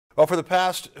Well, for the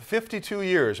past 52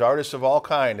 years, artists of all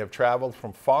kinds have traveled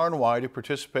from far and wide to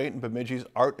participate in Bemidji's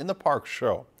Art in the Park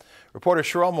show. Reporter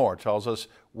Cheryl Moore tells us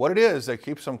what it is that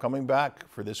keeps them coming back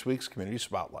for this week's Community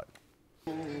Spotlight.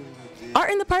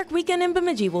 Art in the Park weekend in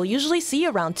Bemidji will usually see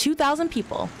around 2,000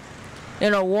 people.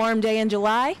 In a warm day in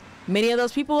July, many of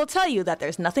those people will tell you that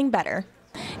there's nothing better.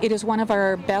 It is one of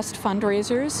our best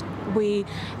fundraisers. We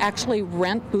actually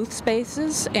rent booth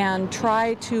spaces and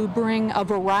try to bring a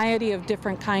variety of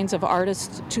different kinds of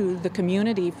artists to the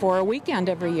community for a weekend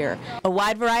every year. A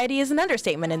wide variety is an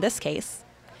understatement in this case.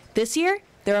 This year,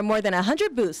 there are more than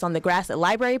 100 booths on the grass at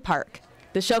Library Park.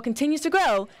 The show continues to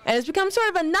grow and has become sort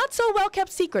of a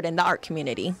not-so-well-kept secret in the art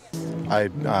community. I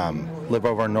live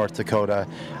over in North Dakota.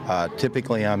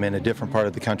 Typically, I'm in a different part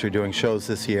of the country doing shows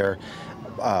this year.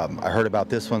 I heard about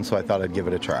this one, so I thought I'd give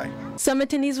it a try. Some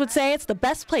attendees would say it's the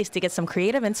best place to get some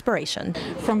creative inspiration.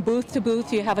 From booth to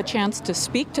booth, you have a chance to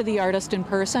speak to the artist in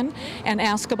person and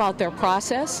ask about their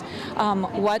process.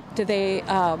 What do they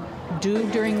do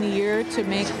during the year to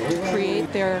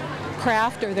create their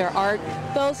craft or their art.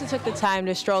 Those who took the time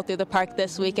to stroll through the park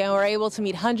this weekend were able to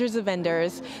meet hundreds of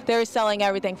vendors. They were selling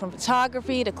everything from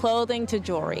photography to clothing to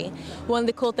jewelry. One of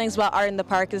the cool things about Art in the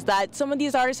Park is that some of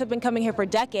these artists have been coming here for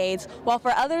decades, while for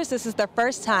others this is their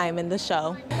first time in the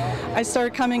show. I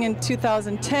started coming in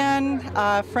 2010.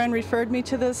 A friend referred me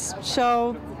to this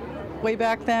show way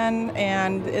back then,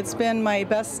 and it's been my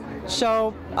best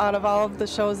show out of all of the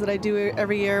shows that I do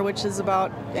every year, which is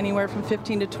about anywhere from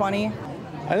 15 to 20.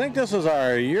 I think this is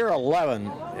our year 11,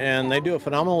 and they do a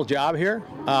phenomenal job here.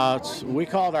 We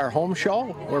call it our home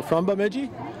show. We're from Bemidji,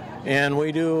 and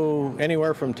we do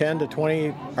anywhere from 10 to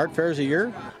 20 art fairs a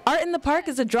year. Art in the Park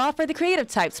is a draw for the creative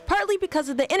types, partly because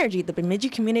of the energy the Bemidji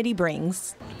community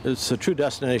brings. It's a true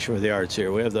destination for the arts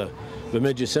here. We have the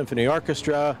Bemidji Symphony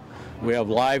Orchestra. We have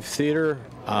live theater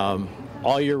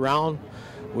all year round.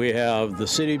 We have the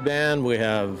city band. We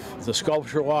have the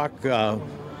sculpture walk.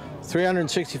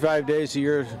 365 days a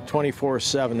year,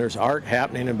 24/7. There's art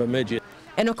happening in Bemidji.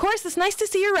 And of course, it's nice to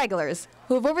see your regulars,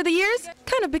 who have over the years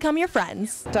kind of become your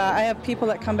friends. I have people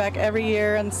that come back every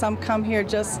year, and some come here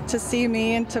just to see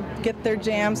me and to get their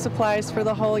jam supplies for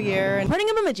the whole year. Reporting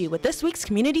in Bemidji with this week's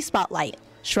Community Spotlight,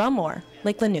 Cheryl Moore,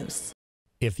 Lakeland News.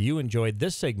 If you enjoyed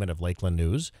this segment of Lakeland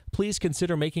News, please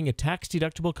consider making a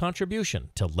tax-deductible contribution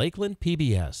to Lakeland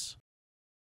PBS.